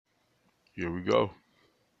Here we go.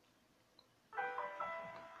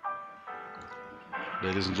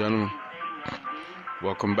 Ladies and gentlemen,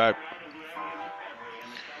 welcome back.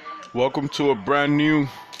 Welcome to a brand new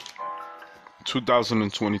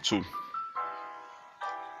 2022.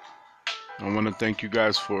 I want to thank you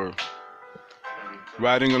guys for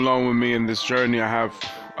riding along with me in this journey. I have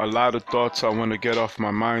a lot of thoughts I want to get off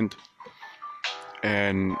my mind.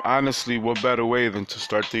 And honestly, what better way than to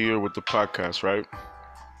start the year with the podcast, right?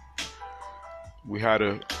 We had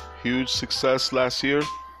a huge success last year.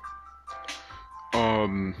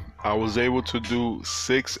 I was able to do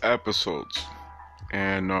 6 episodes,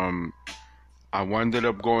 and I ended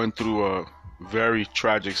up going through a very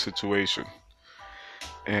tragic situation,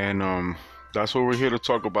 and that's what we're here to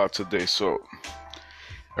talk about today. So,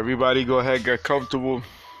 everybody, go ahead, get comfortable.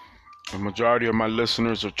 The majority of my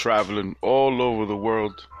listeners are traveling all over the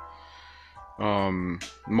world.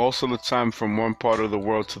 Most of the time from one part of the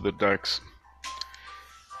world to the next.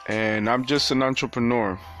 And I'm just an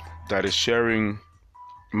entrepreneur that is sharing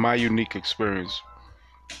my unique experience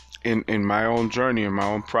in my own journey, in my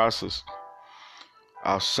own process.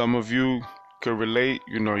 Some of you could relate,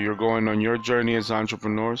 you're going on your journey as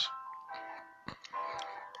entrepreneurs.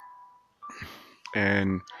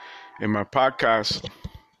 And in my podcast,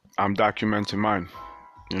 I'm documenting mine,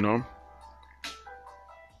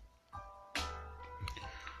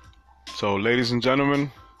 So, ladies and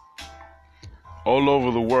gentlemen, all over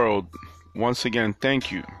the world, once again,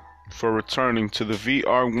 thank you for returning to the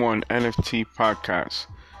VR1 NFT podcast.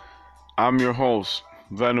 I'm your host,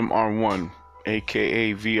 Venom R1,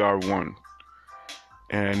 aka VR1.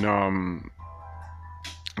 And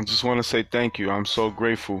I just want to say thank you. I'm so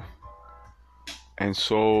grateful and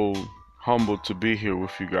so humbled to be here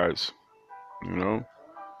with you guys.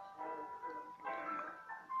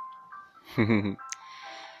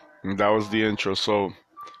 That was the intro. So,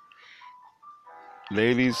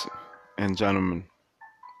 ladies and gentlemen,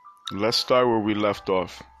 let's start where we left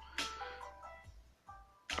off.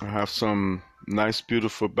 I have some nice,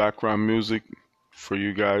 beautiful background music for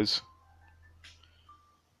you guys,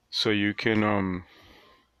 so you can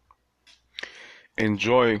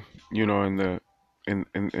enjoy, in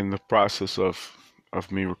the process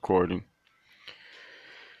of me recording.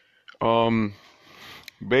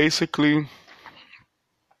 Basically,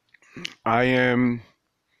 I am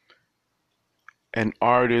an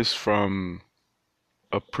artist from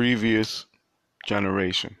a previous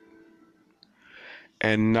generation.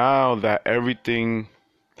 And now that everything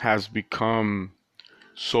has become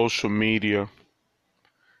social media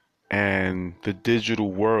and the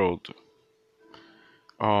digital world,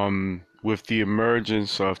 with the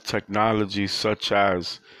emergence of technologies such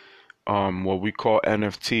as what we call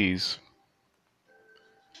NFTs,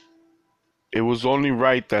 it was only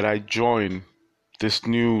right that I join this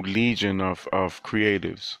new legion of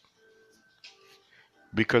creatives,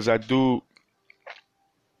 because I do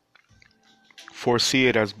foresee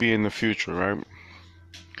it as being the future, right?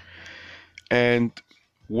 And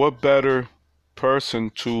what better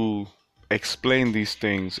person to explain these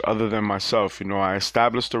things other than myself? I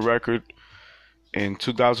established a record in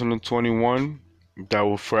 2021 that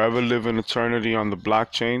will forever live in eternity on the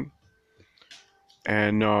blockchain.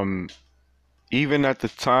 And even at the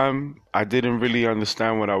time, I didn't really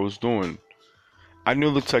understand what I was doing. I knew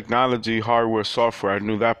the technology, hardware, software, I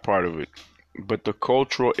knew that part of it. But the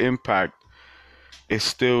cultural impact is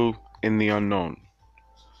still in the unknown.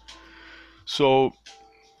 So,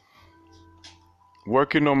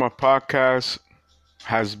 working on my podcast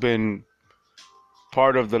has been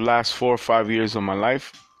part of the last 4 or 5 years of my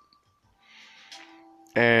life.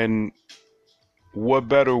 And what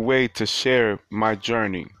better way to share my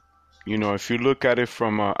journey? If you look at it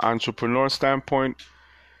from an entrepreneur standpoint,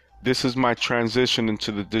 this is my transition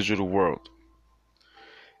into the digital world.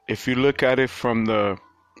 If you look at it from the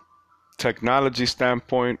technology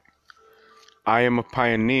standpoint, I am a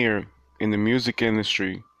pioneer in the music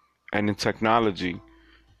industry and in technology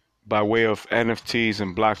by way of NFTs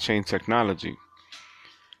and blockchain technology.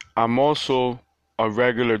 I'm also a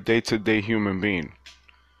regular day-to-day human being.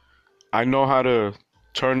 I know how to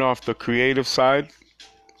turn off the creative side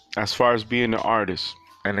as far as being an artist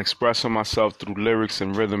and expressing myself through lyrics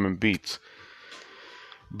and rhythm and beats.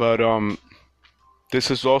 But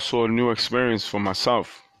this is also a new experience for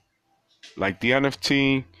myself. Like, the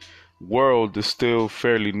NFT world is still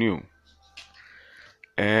fairly new.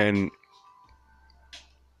 And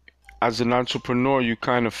as an entrepreneur, you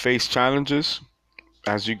kind of face challenges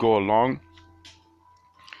as you go along.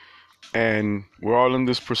 And we're all in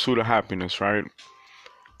this pursuit of happiness, right?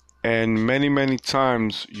 And many, many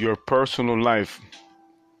times your personal life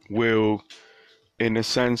will, in a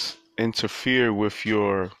sense, interfere with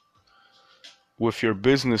your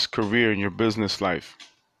business career and your business life.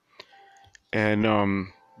 And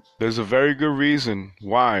there's a very good reason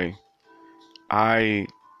why I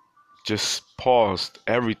just paused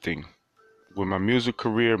everything with my music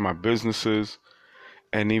career, my businesses,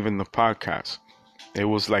 and even the podcast. It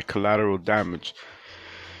was like collateral damage.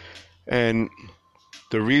 And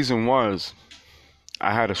the reason was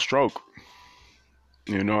I had a stroke.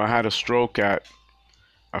 I had a stroke at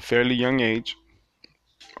a fairly young age.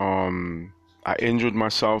 I injured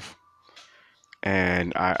myself,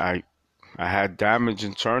 and I had damage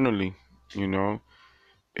internally. You know,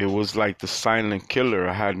 it was like the silent killer.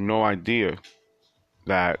 I had no idea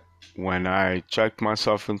that when I checked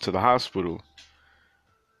myself into the hospital,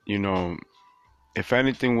 you know, if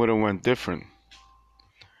anything would have went different,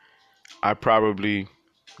 I probably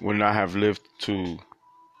would not have lived to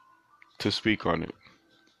speak on it.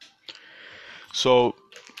 So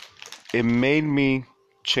it made me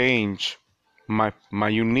change my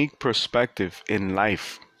unique perspective in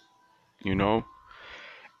life, you know.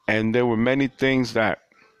 And there were many things that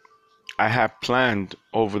I had planned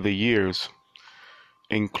over the years,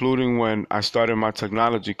 including when I started my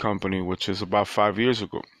technology company, which is about 5 years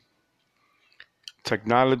ago.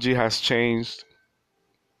 Technology has changed,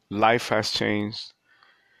 life has changed.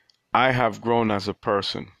 I have grown as a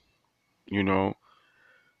person, you know.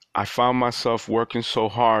 I found myself working so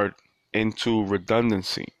hard into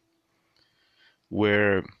redundancy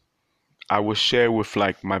where I would share with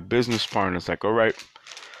like my business partners, like, all right,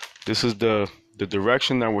 this is the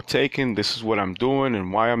direction that we're taking, this is what I'm doing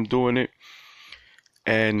and why I'm doing it.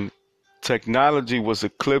 And technology was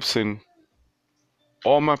eclipsing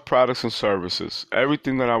all my products and services,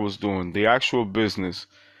 everything that I was doing, the actual business,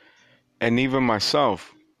 and even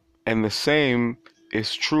myself. And the same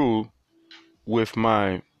is true with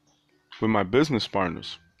my business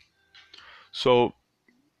partners. So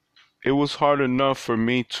it was hard enough for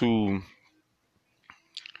me to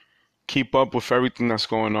keep up with everything that's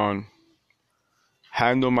going on,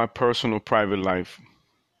 handle my personal private life,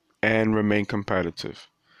 and remain competitive.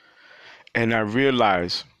 And I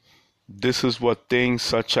realized this is what things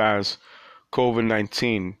such as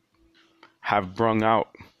COVID-19 have brung out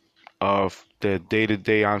of the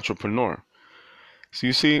day-to-day entrepreneur. So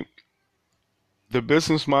you see, the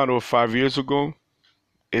business model of 5 years ago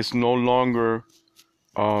is no longer,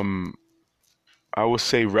 I would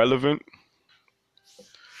say, relevant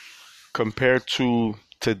compared to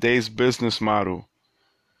today's business model.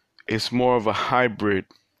 It's more of a hybrid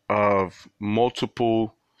of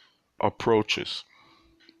multiple approaches.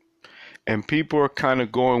 And people are kind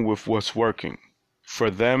of going with what's working for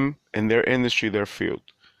them in their industry, their field.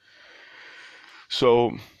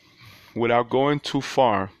 So without going too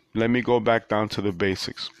far, let me go back down to the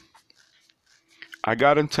basics. I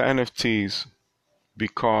got into NFTs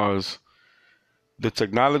because the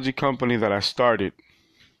technology company that I started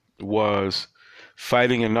was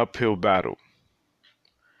fighting an uphill battle.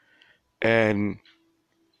 And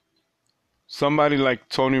somebody like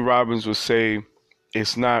Tony Robbins would say,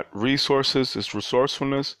 it's not resources, it's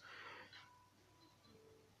resourcefulness.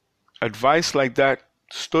 Advice like that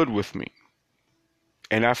stood with me.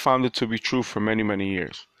 And I found it to be true for many, many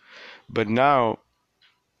years. But now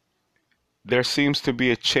there seems to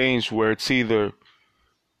be a change where it's either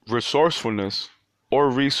resourcefulness or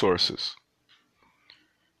resources.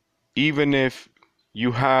 Even if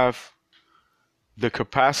you have the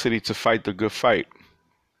capacity to fight the good fight,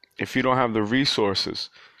 if you don't have the resources,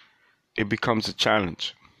 it becomes a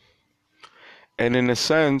challenge. And in a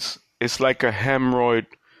sense, it's like a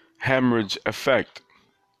hemorrhage effect.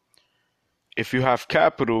 If you have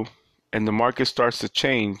capital and the market starts to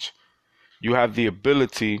change, you have the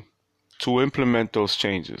ability to implement those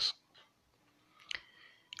changes.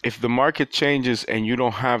 If the market changes and you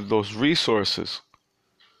don't have those resources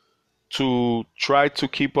to try to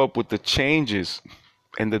keep up with the changes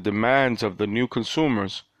and the demands of the new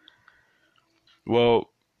consumers, well,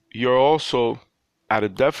 you're also at a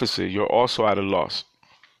deficit, you're also at a loss.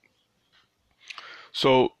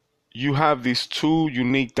 So you have these two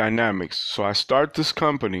unique dynamics. So I start this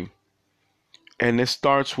company and it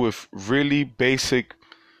starts with really basic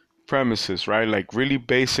premises, right? Like really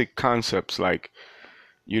basic concepts, like,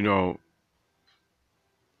 you know,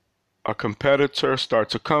 a competitor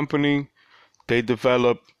starts a company, they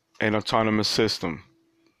develop an autonomous system.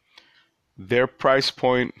 Their price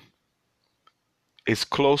point is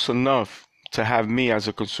close enough to have me as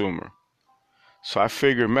a consumer. So I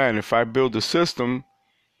figure, man, if I build a system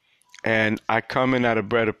and I come in at a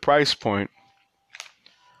better price point,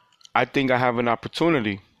 I think I have an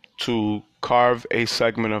opportunity to carve a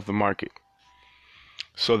segment of the market.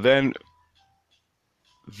 So then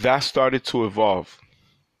that started to evolve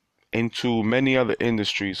into many other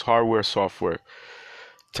industries, hardware, software,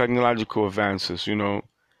 technological advances,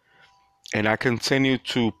 and I continued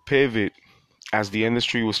to pivot as the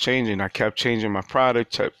industry was changing. I kept changing my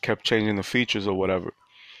product, kept changing the features or whatever.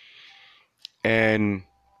 And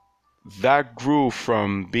that grew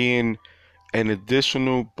from being an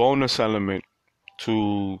additional bonus element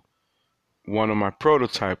to one of my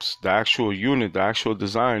prototypes, the actual unit, the actual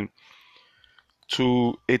design,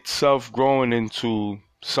 to itself growing into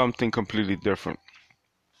something completely different.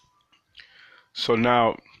 So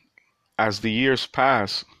now, as the years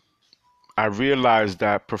pass, I realized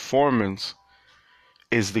that performance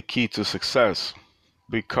is the key to success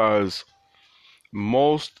because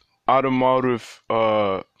most automotive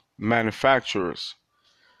manufacturers,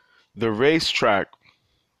 the racetrack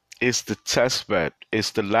is the test bed,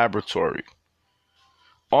 it's the laboratory.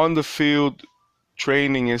 On the field,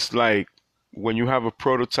 training is like when you have a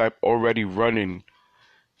prototype already running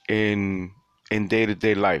in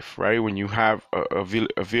day-to-day life, right? When you have a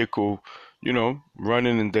vehicle,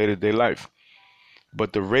 running in day-to-day life.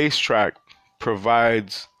 But the racetrack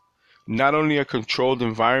provides not only a controlled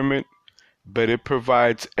environment, but it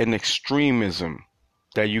provides an extremism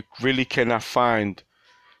that you really cannot find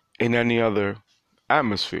in any other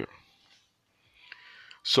atmosphere.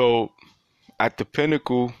 So, at the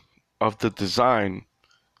pinnacle of the design,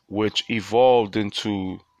 which evolved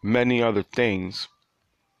into many other things,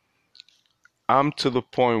 I'm to the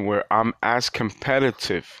point where I'm as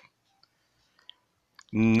competitive,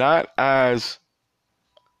 not as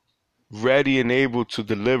ready and able to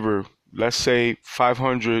deliver, let's say,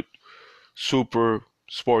 500 super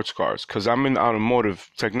sports cars, because I'm in automotive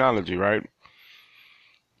technology, right?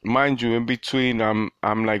 Mind you, in between, I'm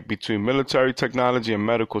like between military technology and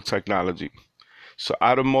medical technology. So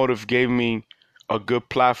automotive gave me a good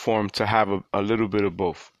platform to have a little bit of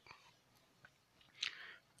both.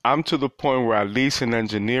 I'm to the point where, at least in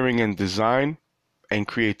engineering and design and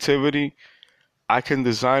creativity, I can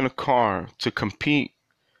design a car to compete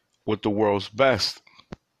with the world's best.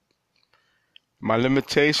 My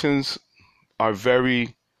limitations are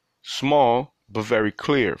very small but very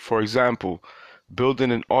clear. For example,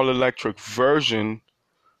 building an all-electric version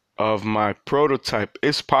of my prototype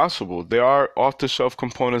is possible. There are off-the-shelf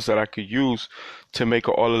components that I could use to make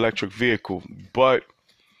an all-electric vehicle, but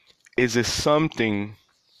is it something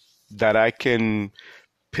that I can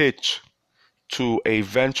pitch to a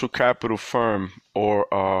venture capital firm or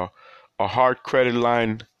a hard credit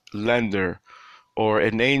line lender or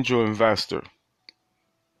an angel investor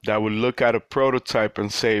that would look at a prototype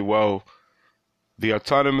and say, well, the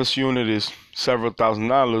autonomous unit is several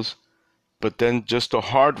 $1,000s, but then just the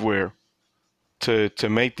hardware to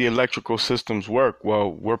make the electrical systems work, well,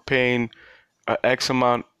 we're paying a X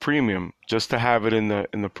amount premium just to have it in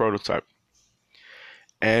the prototype.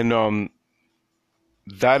 And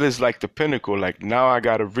that is like the pinnacle. Like, now I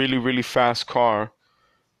got a really, really fast car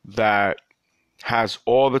that has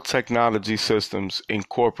all the technology systems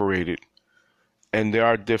incorporated, and there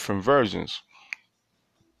are different versions.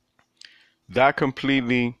 That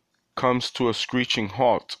completely comes to a screeching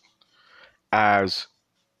halt as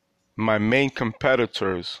my main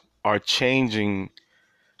competitors are changing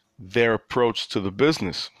their approach to the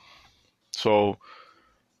business. So,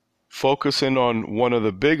 focusing on one of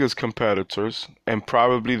the biggest competitors and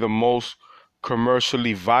probably the most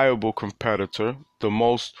commercially viable competitor, the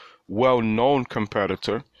most well known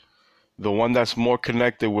competitor, the one that's more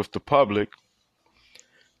connected with the public,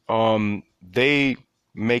 they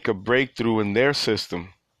make a breakthrough in their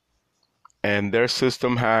system, and their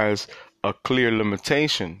system has a clear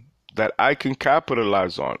limitation that I can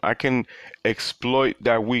capitalize on. I can exploit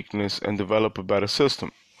that weakness and develop a better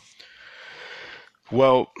system.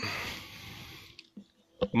 Well,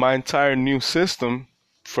 my entire new system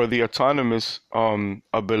for the autonomous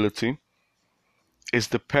ability is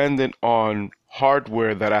dependent on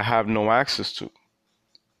hardware that I have no access to.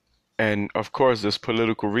 And of course, there's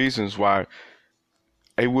political reasons why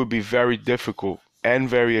it would be very difficult and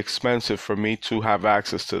very expensive for me to have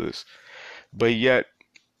access to this. But yet,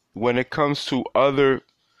 when it comes to other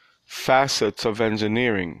facets of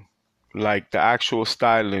engineering, like the actual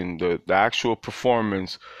styling, the actual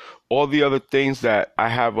performance, all the other things that I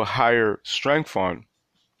have a higher strength on,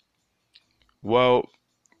 well,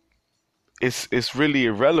 it's really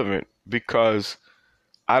irrelevant because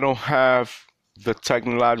I don't have the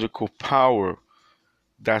technological power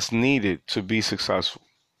that's needed to be successful.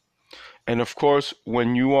 And of course,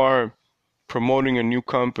 when you are promoting a new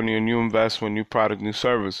company, a new investment, new product, new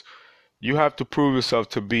service, you have to prove yourself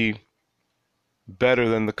to be better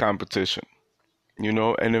than the competition. You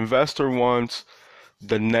know, an investor wants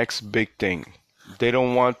the next big thing. They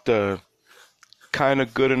don't want the kind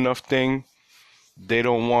of good enough thing. They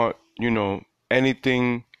don't want,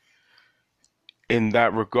 anything in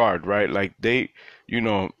that regard, right? Like you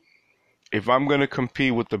know, if I'm going to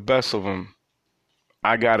compete with the best of them,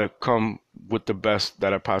 I got to come with the best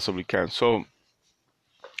that I possibly can. So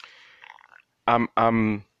I'm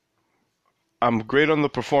I'm I'm great on the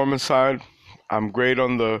performance side. I'm great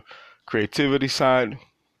on the creativity side.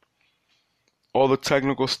 All the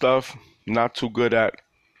technical stuff, not too good at,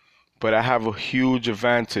 but I have a huge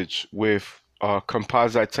advantage with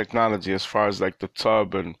composite technology as far as like the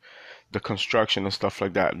tub and the construction and stuff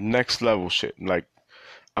like that. Next level shit, like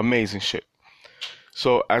amazing shit.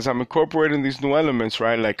 So as I'm incorporating these new elements,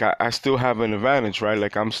 right, like I still have an advantage, right?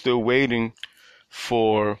 Like I'm still waiting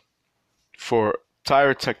for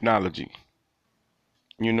tire technology.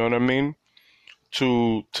 You know what I mean?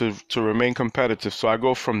 To remain competitive. So I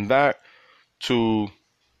go from that to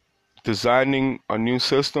designing a new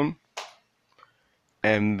system,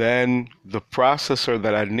 and then the processor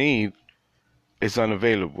that I need is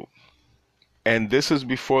unavailable. And this is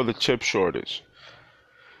before the chip shortage.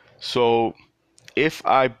 So if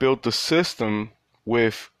I built the system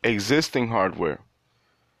with existing hardware,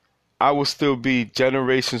 I will still be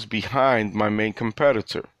generations behind my main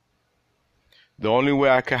competitor. The only way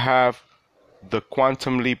I could have the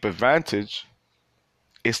quantum leap advantage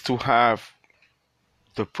is to have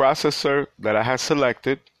the processor that I had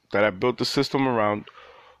selected, that I built the system around,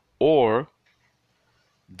 or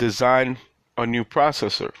design a new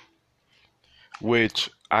processor, which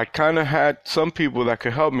I kind of had some people that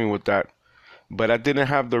could help me with that, but I didn't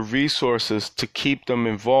have the resources to keep them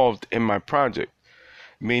involved in my project.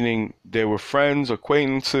 Meaning they were friends,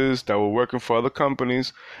 acquaintances that were working for other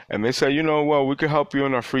companies, and they said, well, we could help you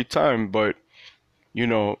in our free time, but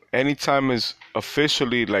anytime is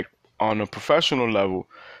officially like on a professional level.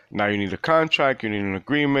 Now you need a contract, you need an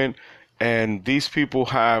agreement, and these people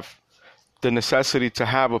have the necessity to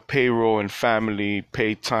have a payroll and family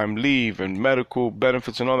paid time leave and medical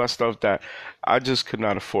benefits and all that stuff that I just could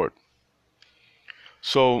not afford.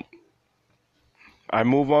 So I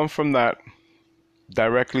move on from that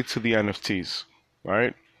directly to the NFTs,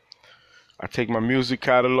 right? I take my music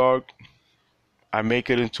catalog, I make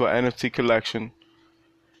it into an NFT collection,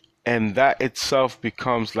 and that itself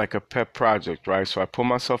becomes like a pet project, right? So I put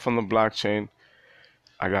myself on the blockchain,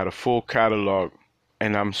 I got a full catalog,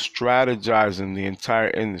 and I'm strategizing the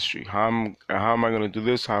entire industry. How am I going to do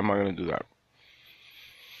this? How am I going to do that?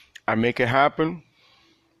 I make it happen.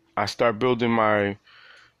 I start building my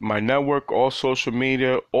network, all social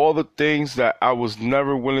media, all the things that I was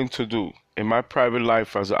never willing to do in my private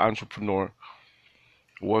life as an entrepreneur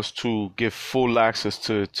was to give full access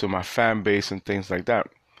to my fan base and things like that.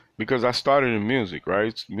 Because I started in music,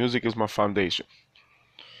 right? Music is my foundation.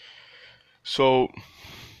 So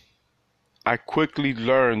I quickly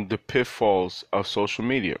learned the pitfalls of social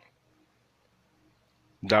media.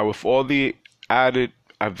 That with all the added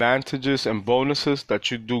advantages and bonuses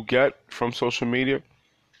that you do get from social media,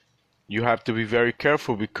 you have to be very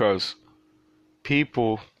careful because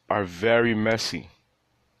people are very messy.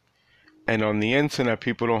 And on the internet,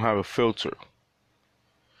 people don't have a filter.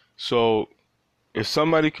 So if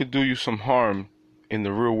somebody could do you some harm in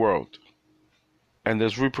the real world, and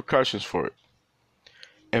there's repercussions for it,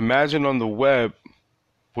 imagine on the web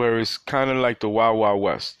where it's kind of like the Wild Wild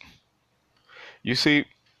West. You see,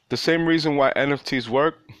 the same reason why NFTs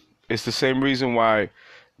work is the same reason why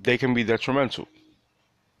they can be detrimental.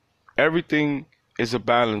 Everything is a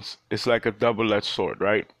balance. It's like a double-edged sword,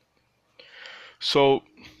 right? So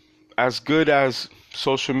as good as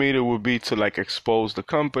social media would be to like expose the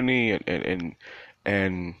company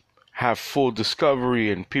and have full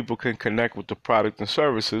discovery and people can connect with the product and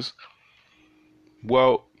services,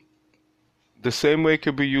 well, the same way it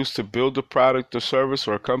could be used to build a product or service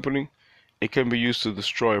or a company, it can be used to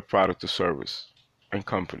destroy a product or service and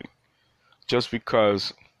company just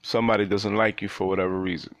because somebody doesn't like you for whatever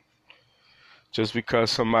reason. Just because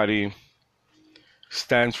somebody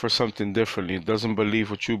stands for something differently, doesn't believe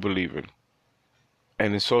what you believe in.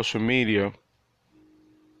 And in social media,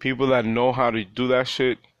 people that know how to do that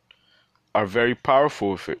shit are very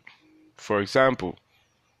powerful with it. For example,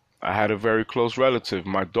 I had a very close relative,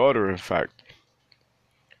 my daughter, in fact.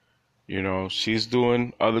 She's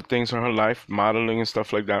doing other things in her life, modeling and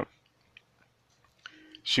stuff like that.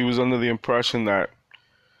 She was under the impression that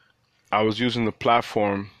I was using the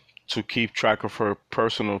platform to keep track of her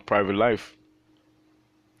personal, private life.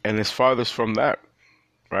 And it's farthest from that,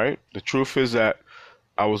 right? The truth is that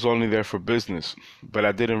I was only there for business, but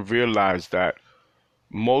I didn't realize that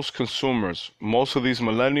most consumers, most of these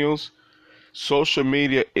millennials, social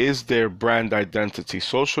media is their brand identity.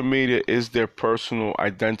 Social media is their personal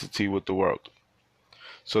identity with the world.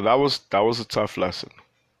 So that was a tough lesson.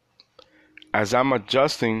 As I'm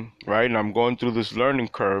adjusting, right, and I'm going through this learning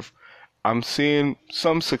curve, I'm seeing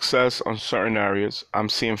some success on certain areas. I'm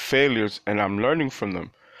seeing failures and I'm learning from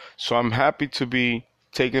them. So I'm happy to be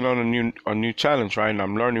taking on a new challenge, right? And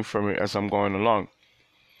I'm learning from it as I'm going along.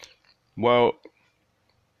 Well,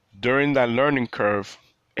 during that learning curve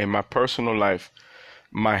in my personal life,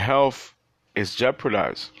 my health is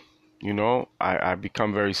jeopardized. I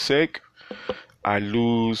become very sick. I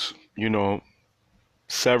lose,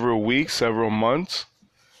 several weeks, several months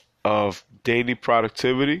of daily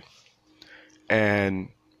productivity. And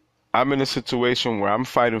I'm in a situation where I'm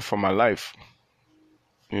fighting for my life.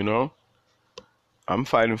 You know, I'm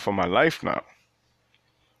fighting for my life now.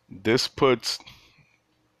 This puts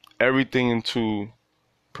everything into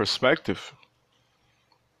perspective.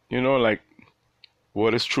 Like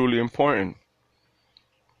what is truly important.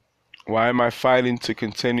 Why am I fighting to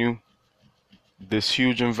continue this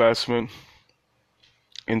huge investment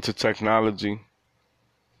into technology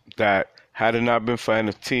that had it not been for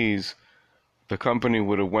NFTs, the company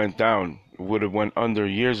would have went down, would have went under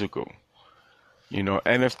years ago.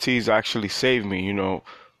 NFTs actually saved me.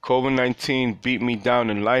 COVID-19 beat me down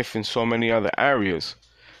in life in so many other areas,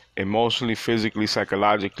 emotionally, physically,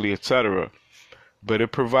 psychologically, etc. But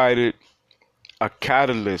it provided a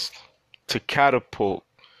catalyst to catapult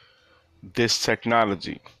this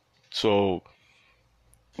technology. So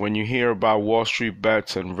when you hear about Wall Street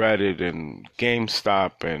Bets and Reddit and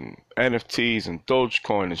GameStop and NFTs and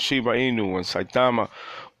Dogecoin and Shiba Inu and Saitama,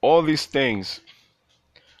 all these things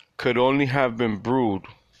could only have been brewed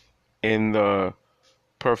in the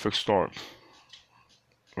perfect storm,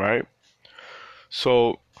 right?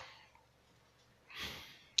 So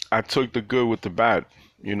I took the good with the bad.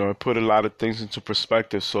 It put a lot of things into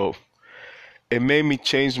perspective. So it made me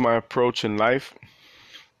change my approach in life.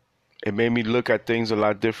 It made me look at things a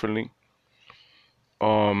lot differently.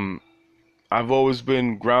 I've always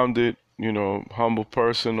been grounded, humble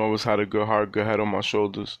person, always had a good heart, good head on my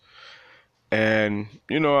shoulders. And,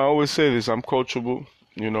 I always say this, I'm coachable.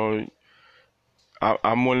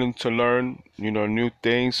 I'm willing to learn, new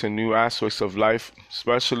things and new aspects of life,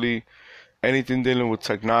 especially anything dealing with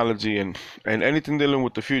technology and anything dealing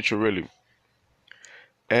with the future, really.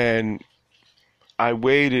 And I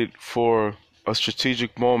waited for a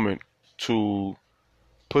strategic moment to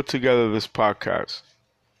put together this podcast,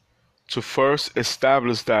 to first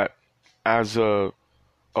establish that as a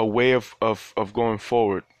way of going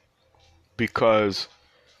forward. Because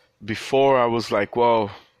before I was like, well,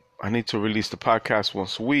 I need to release the podcast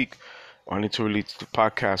once a week, or I need to release the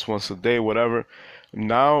podcast once a day, whatever.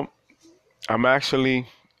 Now I'm actually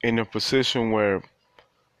in a position where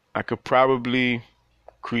I could probably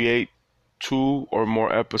create 2 or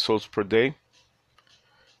more episodes per day,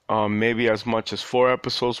 maybe as much as 4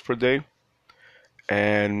 episodes per day,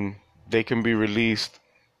 and they can be released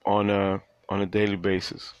on a daily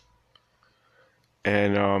basis.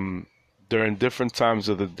 And during different times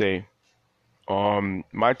of the day.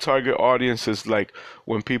 My target audience is like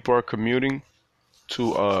when people are commuting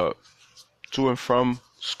to and from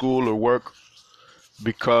school or work,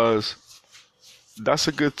 because that's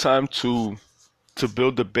a good time to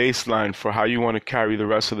build the baseline for how you want to carry the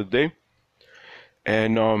rest of the day.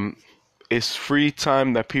 And it's free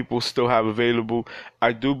time that people still have available.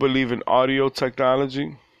 I do believe in audio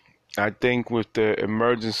technology. I think with the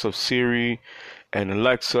emergence of Siri and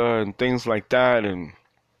Alexa and things like that, and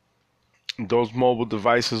those mobile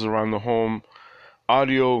devices around the home,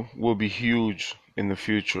 audio will be huge in the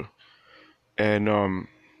future. And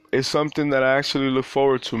it's something that I actually look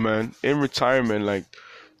forward to, man, in retirement, like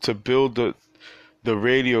to build the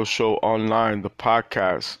radio show online, the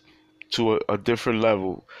podcast, to a different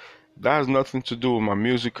level. That has nothing to do with my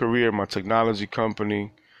music career, my technology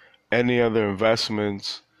company, any other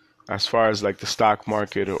investments as far as like the stock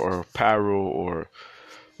market or apparel or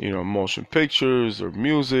motion pictures or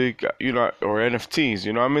music, or NFTs.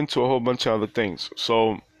 I'm into a whole bunch of other things.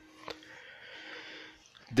 So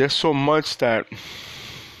there's so much that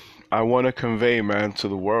I want to convey, man, to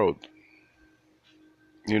the world.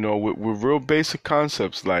 With real basic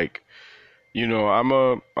concepts like, I'm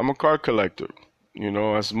a car collector.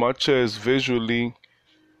 As much as visually,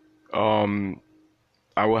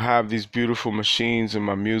 I will have these beautiful machines in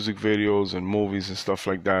my music videos and movies and stuff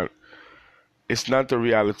like that. It's not the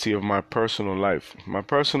reality of my personal life. My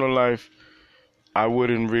personal life, I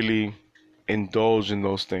wouldn't really indulge in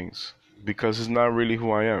those things because it's not really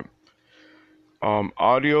who I am.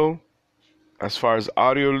 Audio As far as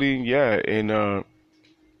audioly, yeah,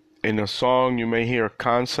 in a song you may hear a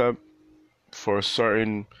concept for a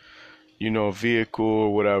certain, vehicle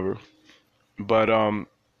or whatever. But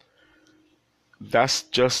that's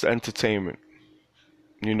just entertainment.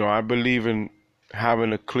 I believe in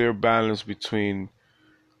having a clear balance between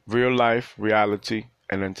real life, reality,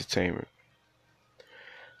 and entertainment.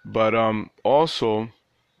 But also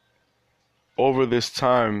over this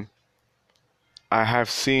time, I have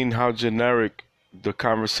seen how generic the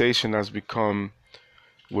conversation has become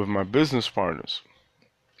with my business partners,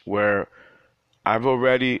 where I've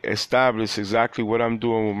already established exactly what I'm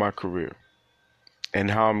doing with my career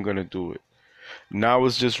and how I'm going to do it. Now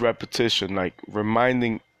it's just repetition, like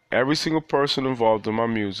reminding every single person involved in my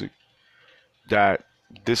music that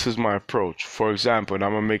this is my approach. For example, and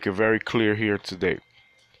I'm going to make it very clear here today.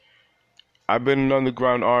 I've been an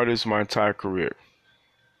underground artist my entire career.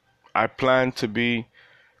 I plan to be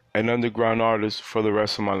an underground artist for the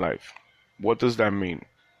rest of my life. What does that mean?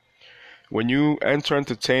 When you enter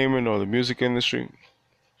entertainment or the music industry,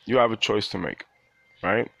 you have a choice to make,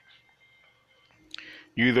 right?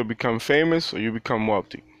 You either become famous or you become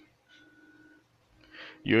wealthy.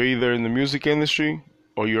 You're either in the music industry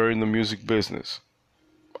or you're in the music business.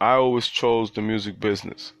 I always chose the music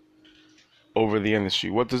business over the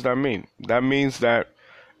industry. What does that mean? That means that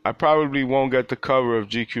I probably won't get the cover of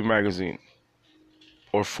GQ magazine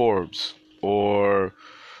or Forbes or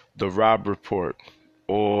the Rob Report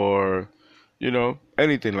or,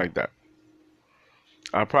 anything like that.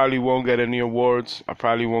 I probably won't get any awards. I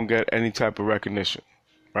probably won't get any type of recognition,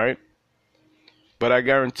 right? But I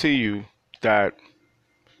guarantee you that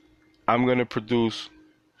I'm going to produce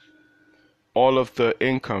all of the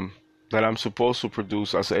income that I'm supposed to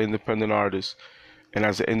produce as an independent artist and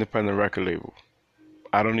as an independent record label.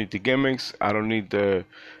 I don't need the gimmicks. I don't need the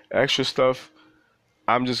extra stuff.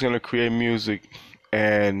 I'm just going to create music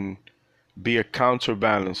and be a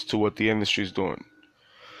counterbalance to what the industry is doing.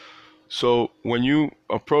 So when you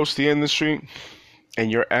approach the industry and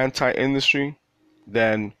you're anti-industry,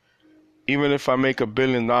 then even if I make $1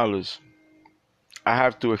 billion, I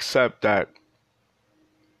have to accept that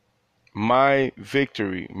my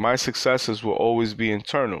victory, my successes will always be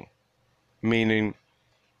internal. Meaning,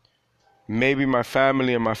 maybe my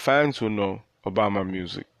family and my fans will know about my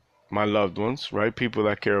music, my loved ones, right? People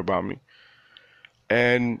that care about me.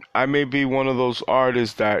 And I may be one of those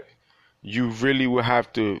artists that you really will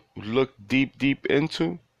have to look deep, deep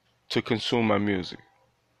into to consume my music.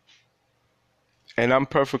 And I'm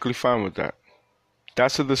perfectly fine with that.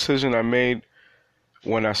 That's a decision I made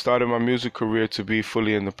when I started my music career to be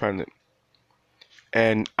fully independent.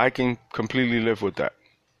 And I can completely live with that.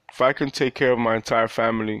 If I can take care of my entire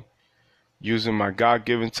family using my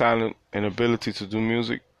God-given talent and ability to do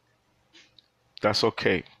music, that's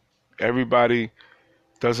okay. Everybody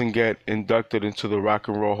doesn't get inducted into the Rock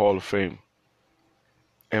and Roll Hall of Fame.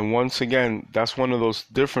 And once again, that's one of those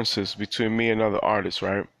differences between me and other artists,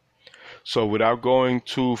 right? So without going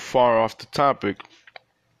too far off the topic,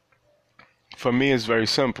 for me it's very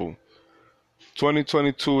simple.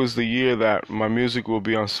 2022 is the year that my music will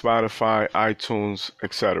be on Spotify, iTunes,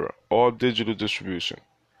 etc. All digital distribution.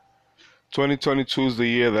 2022 is the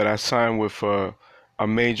year that I signed with a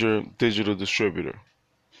major digital distributor.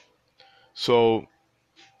 So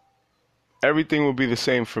everything will be the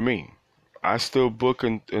same for me. I still book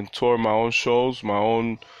and tour my own shows, my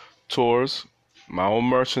own tours, my own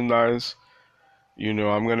merchandise.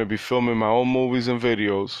 I'm going to be filming my own movies and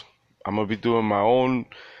videos. I'm going to be doing my own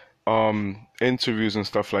interviews and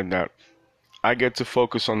stuff like that. I get to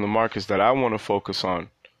focus on the markets that I want to focus on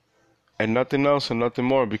and nothing else and nothing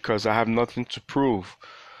more because I have nothing to prove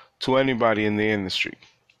to anybody in the industry.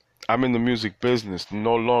 I'm in the music business,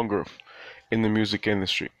 no longer in the music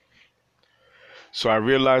industry. So I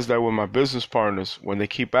realized that with my business partners, when they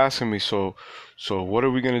keep asking me, so what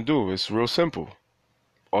are we going to do? It's real simple.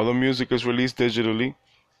 All the music is released digitally.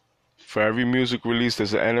 For every music released,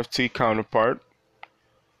 there's an NFT counterpart.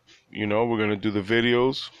 We're going to do the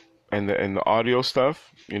videos and the audio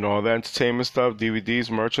stuff, all the entertainment stuff, DVDs,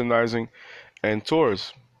 merchandising, and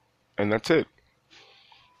tours. And that's it.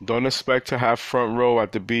 Don't expect to have front row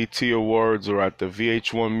at the BET Awards or at the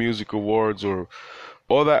VH1 Music Awards or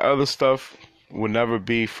all that other stuff will never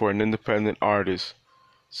be for an independent artist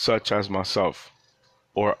such as myself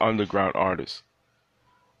or underground artist.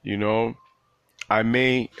 I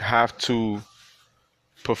may have to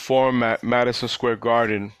perform at Madison Square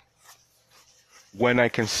Garden when I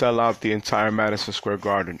can sell out the entire Madison Square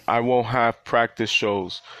Garden. I won't have practice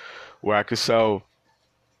shows where I could sell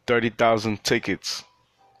 30,000 tickets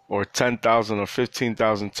or 10,000 or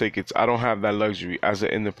 15,000 tickets. I don't have that luxury as an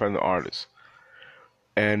independent artist.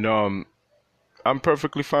 And I'm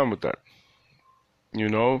perfectly fine with that, you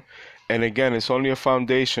know? And again, it's only a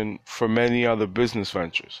foundation for many other business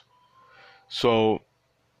ventures. So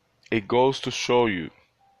it goes to show you,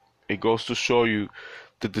 it goes to show you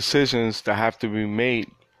the decisions that have to be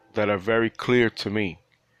made that are very clear to me.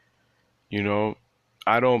 You know,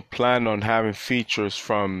 I don't plan on having features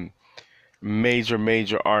from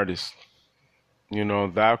major artists. You know,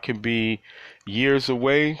 that can be years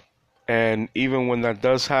away. And even when that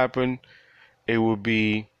does happen, it will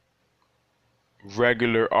be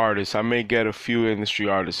regular artists. I may get a few industry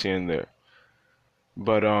artists here and there.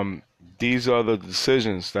 But these are the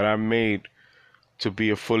decisions that I made to be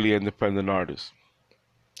a fully independent artist.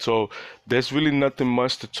 So there's really nothing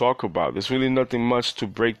much to talk about. There's really nothing much to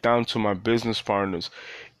break down to my business partners.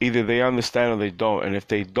 Either they understand or they don't. And if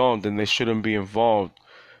they don't, then they shouldn't be involved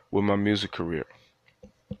with my music career.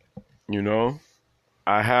 You know,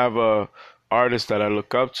 I have a artist that I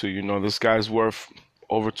look up to. You know, this guy's worth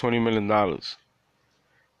over $20 million.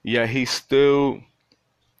 Yet he's still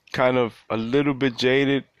kind of a little bit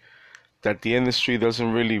jaded that the industry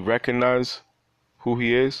doesn't really recognize who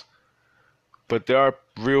he is. But there are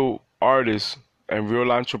real artists and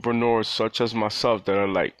real entrepreneurs such as myself that are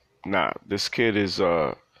like, nah, this kid is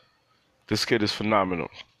phenomenal.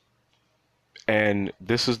 And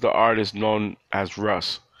this is the artist known as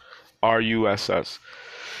Russ, Russ.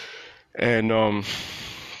 And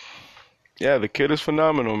yeah, the kid is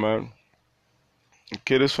phenomenal, man. The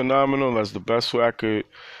kid is phenomenal. That's the best way I could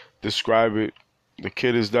describe it. The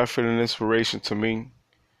kid is definitely an inspiration to me.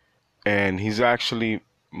 And he's actually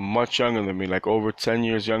much younger than me, like over 10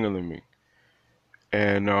 years younger than me.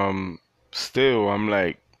 And still, I'm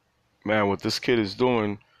like, man, what this kid is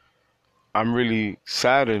doing, I'm really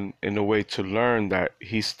saddened in a way to learn that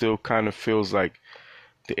he still kind of feels like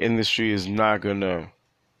the industry is not gonna,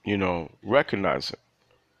 you know, recognize it.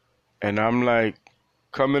 And I'm like,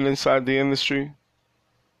 coming inside the industry,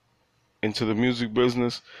 into the music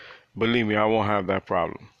business, believe me, I won't have that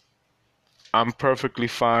problem. I'm perfectly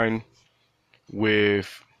fine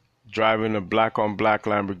with driving a black on black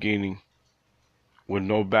Lamborghini with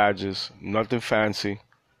no badges, nothing fancy,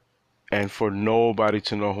 and for nobody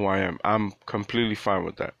to know who I am. I'm completely fine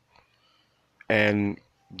with that. And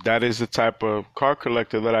that is the type of car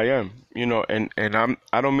collector that I am, you know, and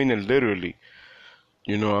I don't mean it literally.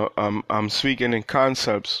 You know, I'm speaking in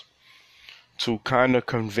concepts to kind of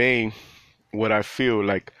convey what I feel.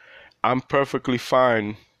 Like I'm perfectly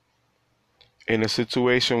fine in a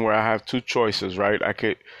situation where I have two choices, right?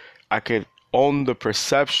 I could own the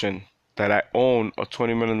perception that I own a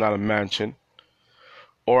 $20 million mansion,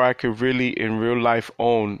 or I could really in real life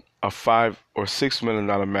own a $5 or $6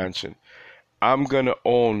 million mansion. I'm gonna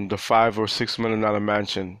own the $5 or $6 million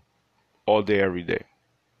mansion all day, every day.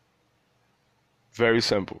 Very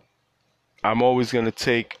simple. I'm always gonna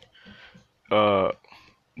take uh,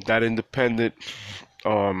 that independent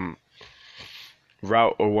um,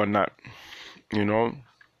 route or whatnot. You know,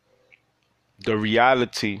 the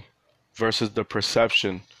reality versus the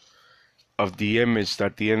perception of the image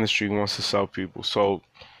that the industry wants to sell people. So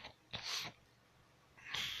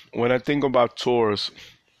when I think about tours,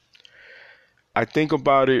 I think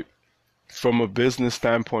about it from a business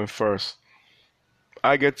standpoint first.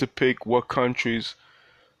 I get to pick what countries,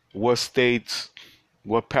 what states,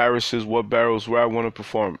 what parishes, what boroughs where I want to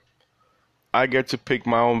perform. I get to pick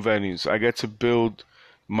my own venues. I get to build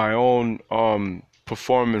my own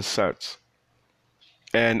performance sets.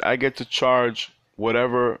 And I get to charge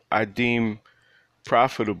whatever I deem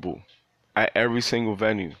profitable at every single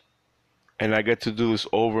venue. And I get to do this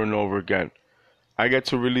over and over again. I get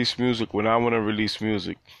to release music when I want to release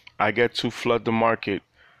music. I get to flood the market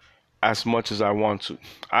as much as I want to.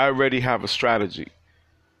 I already have a strategy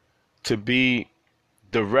to be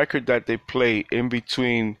the record that they play in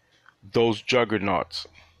between those juggernauts.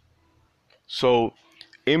 So,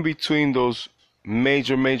 in between those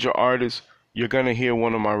major artists, you're going to hear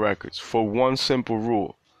one of my records for one simple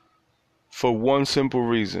rule, for one simple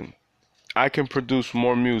reason. I can produce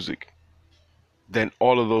more music than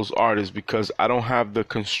all of those artists because I don't have the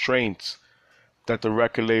constraints that the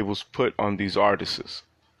record labels put on these artists.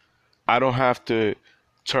 I don't have to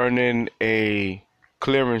turn in a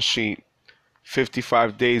clearance sheet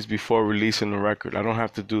 55 days before releasing the record. I don't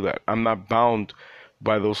have to do that. I'm not bound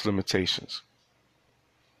by those limitations.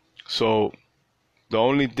 So the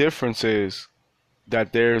only difference is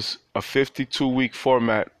that there's a 52-week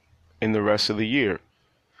format in the rest of the year.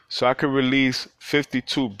 So I could release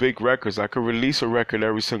 52 big records. I could release a record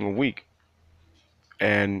every single week.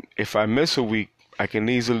 And if I miss a week, I can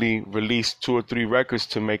easily release 2 or 3 records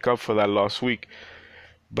to make up for that lost week.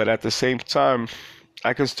 But at the same time,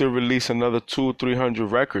 I can still release another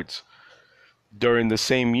 200-300 records during the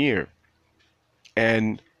same year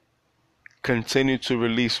and continue to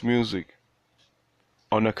release music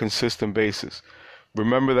on a consistent basis.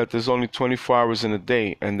 Remember that there's only 24 hours in a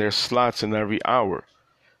day, and there's slots in every hour,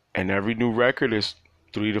 and every new record is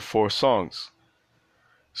 3 to 4 songs.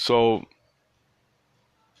 So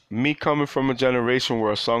me coming from a generation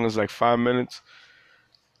where a song is like 5 minutes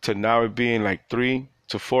to now it being like 3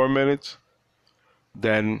 to 4 minutes,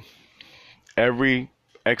 then every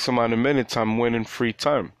X amount of minutes I'm winning free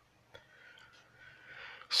time.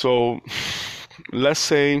 So let's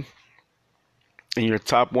say in your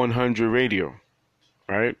top 100 radio,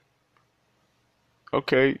 right?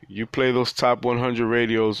 Okay, you play those top 100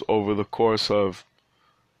 radios over the course of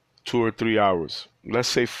 2 or 3 hours. Let's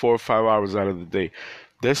say 4 or 5 hours out of the day.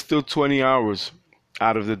 There's still 20 hours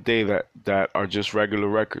out of the day that are just regular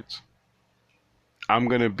records. I'm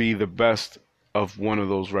going to be the best of one of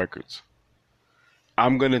those records.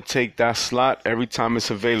 I'm going to take that slot every time it's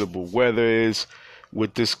available, whether it's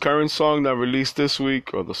with this current song that released this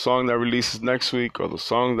week, or the song that releases next week, or the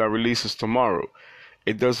song that releases tomorrow.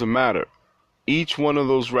 It doesn't matter. Each one of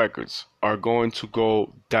those records are going to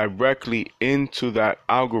go directly into that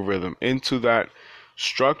algorithm, into that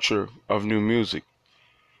structure of new music.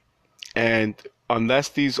 And unless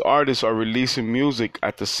these artists are releasing music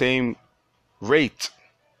at the same rate,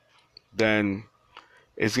 then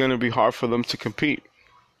it's going to be hard for them to compete.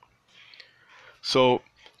 So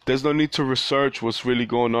there's no need to research what's really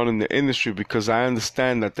going on in the industry, because I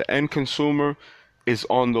understand that the end consumer is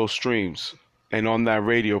on those streams and on that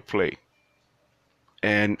radio play.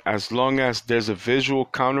 And as long as there's a visual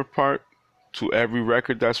counterpart to every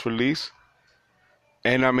record that's released,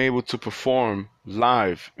 and I'm able to perform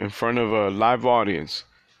live in front of a live audience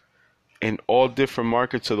in all different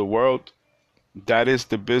markets of the world, that is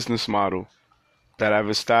the business model that I've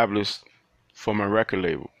established for my record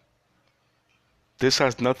label. This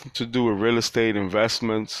has nothing to do with real estate,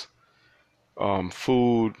 investments,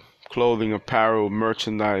 food, clothing, apparel,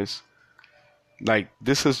 merchandise. Like,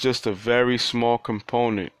 this is just a very small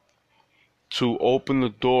component to open the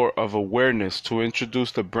door of awareness, to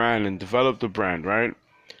introduce the brand and develop the brand, right?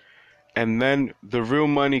 And then the real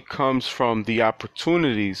money comes from the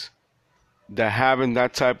opportunities that having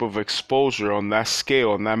that type of exposure on that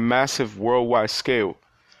scale, on that massive worldwide scale.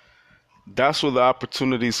 That's where the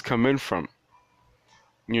opportunities come in from.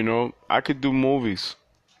 You know, I could do movies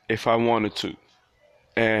if I wanted to,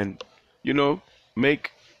 and, you know,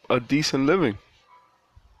 make a decent living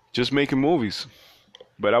just making movies.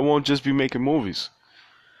 But I won't just be making movies.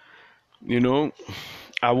 You know,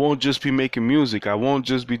 I won't just be making music. I won't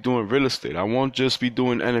just be doing real estate. I won't just be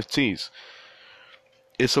doing NFTs.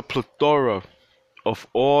 It's a plethora of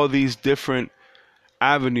all these different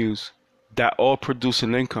avenues that all produce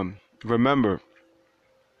an income. Remember,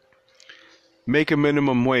 make a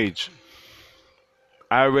minimum wage.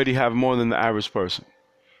 I already have more than the average person.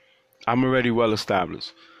 I'm already well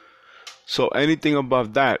established. So anything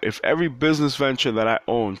above that, if every business venture that I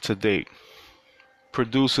own to date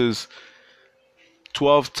produces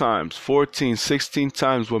 12 times, 14, 16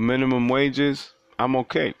 times what minimum wage is, I'm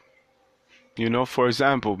okay. You know, for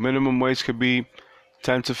example, minimum wage could be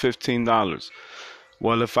 $10 to $15.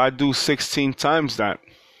 Well, if I do 16 times that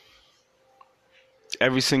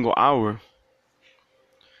every single hour,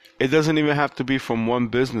 it doesn't even have to be from one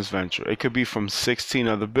business venture. It could be from 16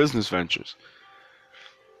 other business ventures.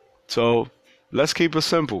 So let's keep it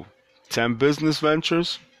simple. 10 business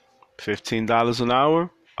ventures, $15 an hour,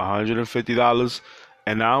 $150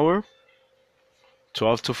 an hour,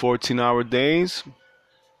 12 to 14-hour days.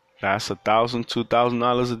 That's $1,000,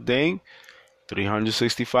 $2,000 a day,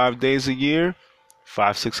 365 days a year,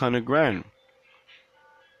 500-600 grand.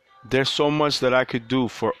 There's so much that I could do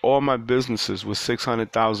for all my businesses with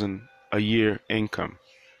 600,000 a year income.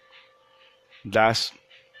 That's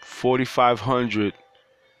 4,500.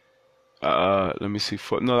 Let me see.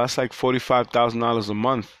 That's like $45,000 a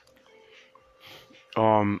month.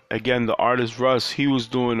 Again, the artist Russ, he was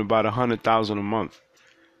doing about 100,000 a month.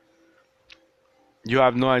 You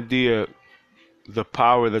have no idea the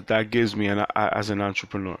power that gives me as an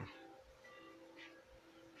entrepreneur.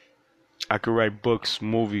 I could write books,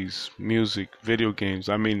 movies, music, video games.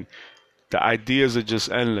 I mean, the ideas are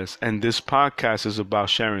just endless. And this podcast is about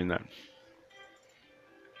sharing that.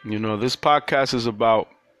 You know, this podcast is about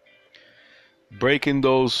breaking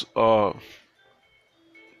those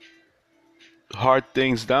hard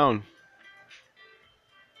things down.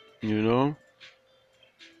 You know?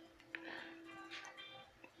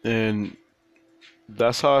 And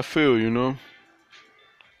that's how I feel, you know?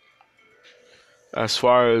 As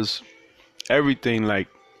far as everything, like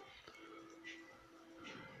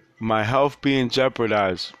my health being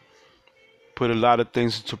jeopardized, put a lot of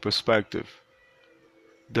things into perspective.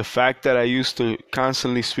 The fact that I used to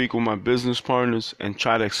constantly speak with my business partners and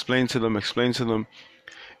try to explain to them,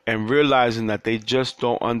 and realizing that they just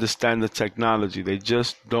don't understand the technology. They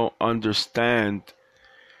just don't understand,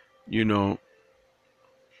 you know,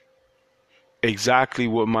 exactly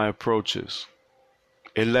what my approach is.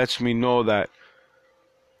 It lets me know that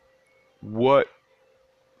what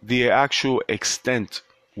the actual extent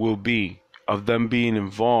will be of them being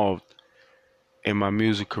involved in my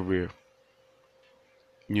music career,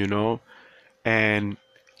 you know? And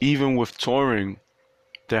even with touring,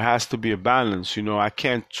 there has to be a balance. I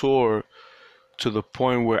can't tour to the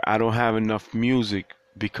point where I don't have enough music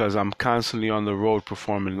because I'm constantly on the road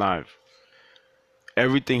performing live.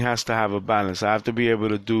 Everything has to have a balance. I have to be able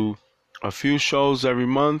to do a few shows every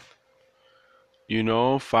month,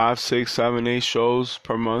 5, 6, 7, 8 shows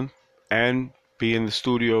per month, and be in the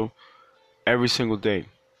studio every single day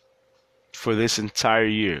for this entire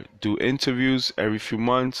year. Do interviews every few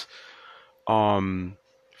months.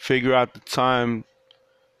 Figure out the time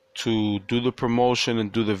to do the promotion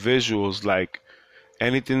and do the visuals. Like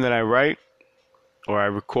anything that I write or I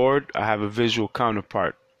record, I have a visual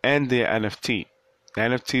counterpart and the NFT. The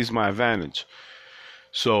NFT is my advantage.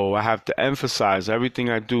 So I have to emphasize everything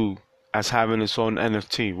I do as having its own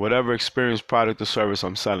NFT, whatever experience, product, or service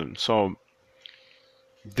I'm selling. So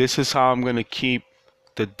this is how I'm going to keep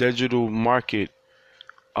the digital market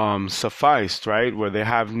sufficed, right? Where they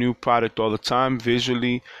have new product all the time,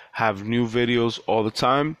 visually have new videos all the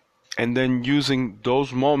time, and then using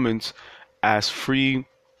those moments as free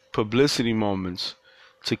publicity moments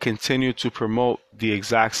to continue to promote the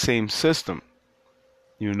exact same system.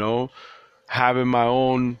 Having my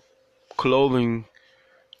own clothing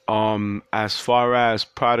as far as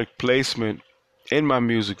product placement in my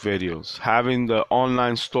music videos, having the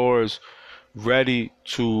online stores ready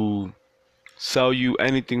to sell you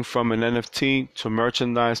anything from an NFT to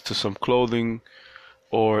merchandise to some clothing,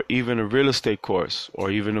 or even a real estate course,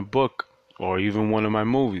 or even a book, or even one of my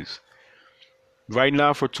movies. Right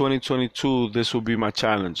now for 2022, this will be my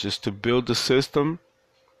challenge, is to build the system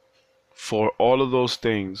for all of those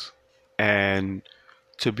things and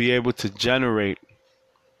to be able to generate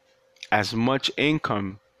as much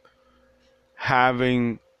income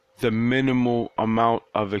having the minimal amount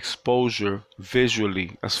of exposure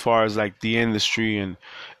visually, as far as like the industry and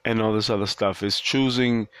all this other stuff. Is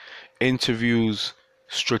choosing interviews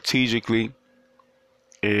strategically,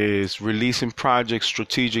 is releasing projects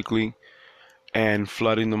strategically, and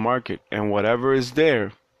flooding the market. And whatever is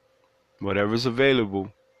there, whatever is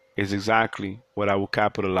available, is exactly what I will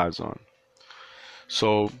capitalize on.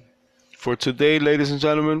 So for today, ladies and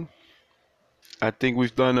gentlemen, I think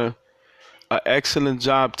we've done an excellent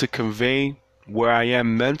job to convey where I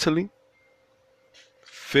am mentally,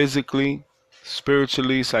 physically,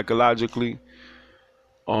 spiritually, psychologically.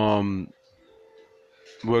 We're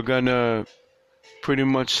gonna pretty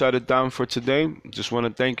much shut it down for today. Just want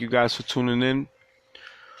to thank you guys for tuning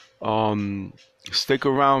in. Stick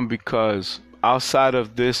around, because outside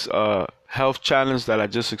of this health challenge that I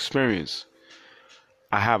just experienced,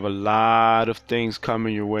 I have a lot of things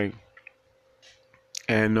coming your way.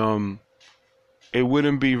 And it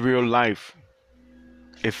wouldn't be real life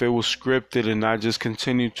if it was scripted and I just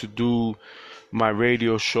continued to do my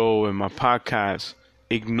radio show and my podcast,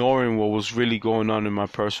 ignoring what was really going on in my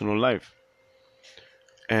personal life.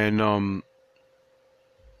 And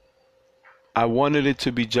I wanted it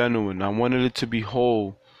to be genuine. I wanted it to be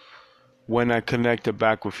whole when I connected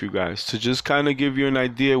back with you guys, to just kind of give you an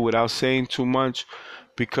idea without saying too much,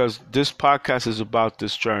 because this podcast is about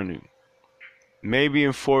this journey. Maybe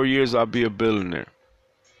in 4 years I'll be a billionaire.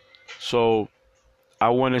 So I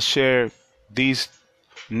want to share these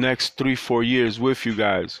next 3-4 years with you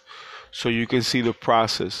guys, so you can see the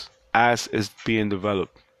process as it's being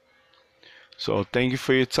developed. So thank you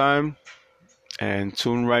for your time, and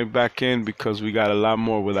tune right back in, because we got a lot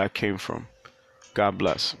more where that came from. God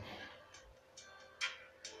bless.